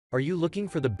Are you looking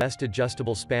for the best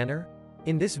adjustable spanner?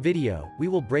 In this video, we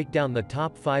will break down the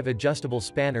top 5 adjustable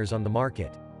spanners on the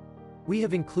market. We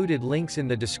have included links in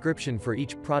the description for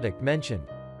each product mentioned,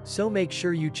 so make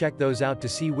sure you check those out to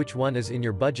see which one is in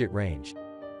your budget range.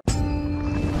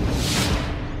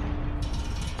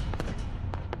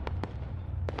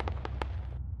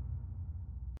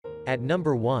 At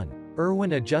number 1.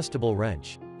 Irwin Adjustable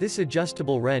Wrench. This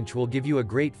adjustable wrench will give you a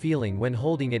great feeling when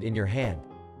holding it in your hand.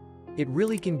 It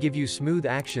really can give you smooth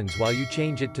actions while you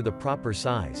change it to the proper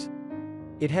size.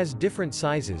 It has different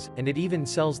sizes, and it even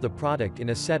sells the product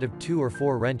in a set of 2 or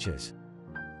 4 wrenches.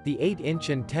 The 8-inch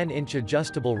and 10-inch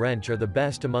adjustable wrench are the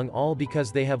best among all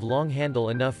because they have long handle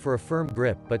enough for a firm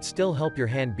grip but still help your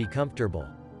hand be comfortable.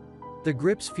 The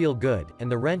grips feel good, and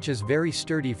the wrench is very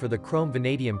sturdy for the chrome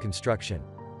vanadium construction.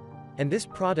 And this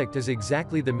product is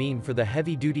exactly the mean for the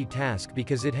heavy-duty task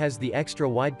because it has the extra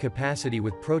wide capacity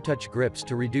with ProTouch grips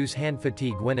to reduce hand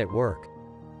fatigue when at work.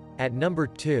 At number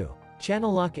 2.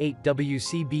 Channellock 8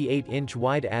 WCB 8-inch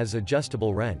wide as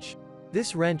adjustable wrench.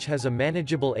 This wrench has a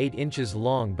manageable 8 inches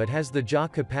long but has the jaw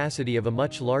capacity of a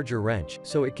much larger wrench,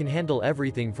 so it can handle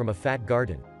everything from a fat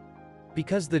garden.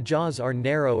 Because the jaws are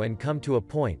narrow and come to a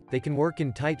point, they can work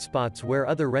in tight spots where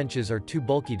other wrenches are too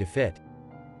bulky to fit.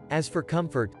 As for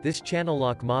comfort, this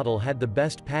channellock model had the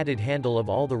best padded handle of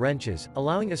all the wrenches,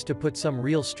 allowing us to put some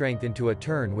real strength into a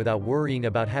turn without worrying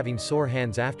about having sore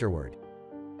hands afterward.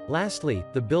 Lastly,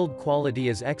 the build quality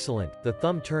is excellent, the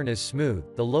thumb turn is smooth,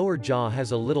 the lower jaw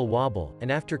has a little wobble,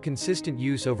 and after consistent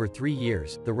use over 3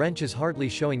 years, the wrench is hardly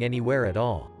showing any wear at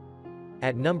all.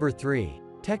 At number 3.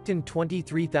 Tekton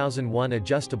 23001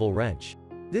 Adjustable Wrench.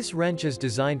 This wrench is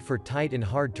designed for tight and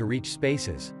hard-to-reach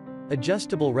spaces.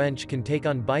 Adjustable wrench can take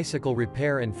on bicycle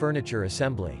repair and furniture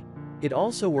assembly. It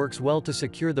also works well to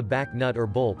secure the back nut or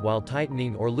bolt while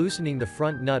tightening or loosening the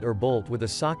front nut or bolt with a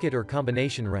socket or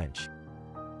combination wrench.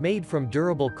 Made from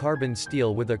durable carbon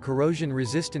steel with a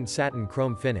corrosion-resistant satin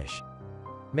chrome finish.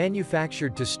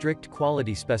 Manufactured to strict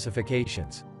quality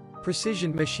specifications.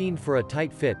 Precision machined for a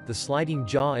tight fit, the sliding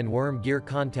jaw and worm gear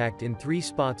contact in 3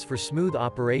 spots for smooth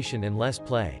operation and less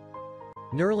play.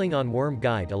 Knurling on worm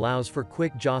guide allows for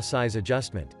quick jaw size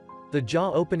adjustment. The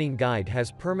jaw opening guide has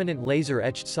permanent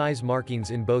laser-etched size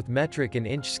markings in both metric and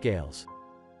inch scales.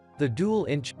 The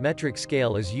dual-inch, metric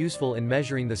scale is useful in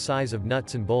measuring the size of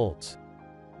nuts and bolts.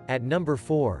 At number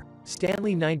 4.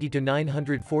 Stanley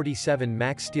 90-947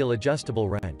 Max Steel Adjustable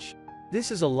Wrench.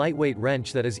 This is a lightweight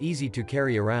wrench that is easy to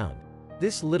carry around.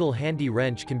 This little handy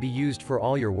wrench can be used for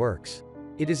all your works.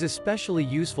 It is especially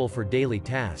useful for daily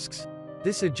tasks.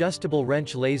 This adjustable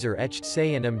wrench laser-etched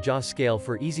SAM jaw scale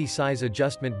for easy size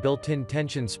adjustment, built-in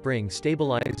tension spring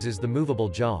stabilizes the movable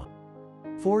jaw.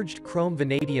 Forged chrome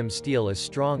vanadium steel is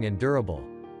strong and durable.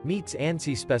 Meets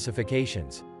ANSI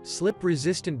specifications.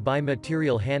 Slip-resistant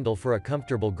bi-material handle for a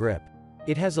comfortable grip.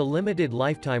 It has a limited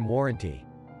lifetime warranty.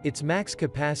 Its max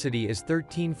capacity is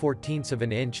 13/14 of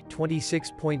an inch,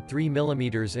 26.3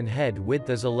 mm, and head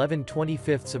width is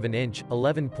 11/25 of an inch,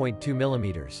 11.2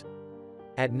 mm.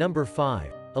 At number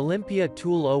 5. Olympia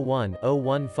Tool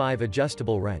 01015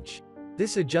 Adjustable Wrench.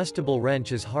 This adjustable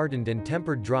wrench is hardened and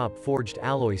tempered drop forged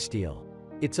alloy steel.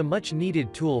 It's a much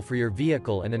needed tool for your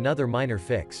vehicle and another minor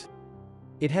fix.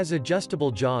 It has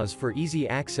adjustable jaws for easy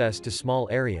access to small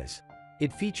areas.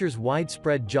 It features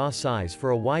widespread jaw size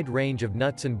for a wide range of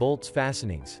nuts and bolts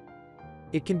fastenings.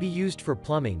 It can be used for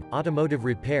plumbing, automotive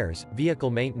repairs, vehicle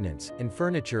maintenance, and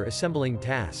furniture assembling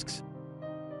tasks.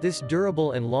 This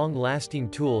durable and long-lasting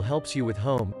tool helps you with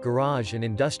home, garage and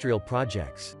industrial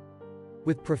projects.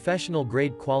 With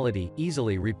professional-grade quality,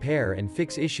 easily repair and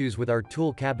fix issues with our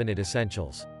tool cabinet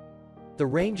essentials. The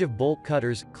range of bolt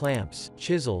cutters, clamps,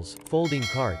 chisels, folding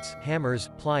carts, hammers,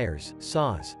 pliers,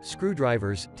 saws,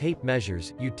 screwdrivers, tape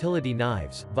measures, utility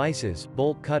knives, vices,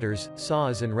 bolt cutters,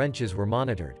 saws and wrenches were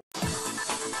monitored.